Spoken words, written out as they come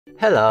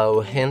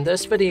Hello, in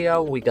this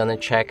video we're gonna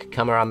check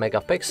camera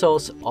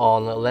megapixels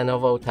on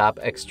Lenovo Tab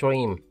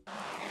Extreme.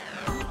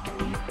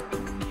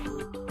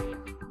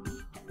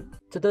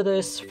 To do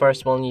this,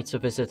 first we'll need to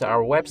visit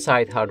our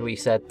website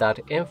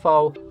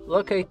hardreset.info,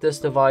 locate this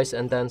device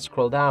and then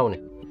scroll down.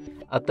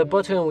 At the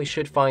bottom we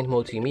should find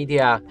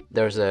multimedia.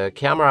 There's a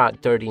camera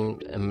 13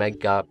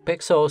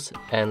 megapixels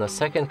and a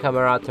second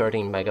camera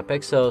 13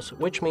 megapixels,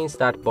 which means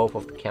that both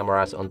of the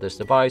cameras on this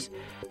device,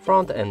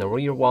 front and the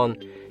rear one,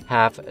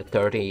 have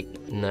 30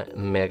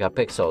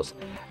 megapixels.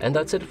 And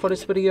that's it for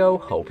this video.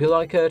 Hope you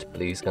like it.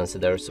 Please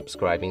consider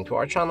subscribing to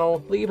our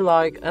channel, leave a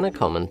like and a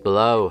comment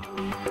below.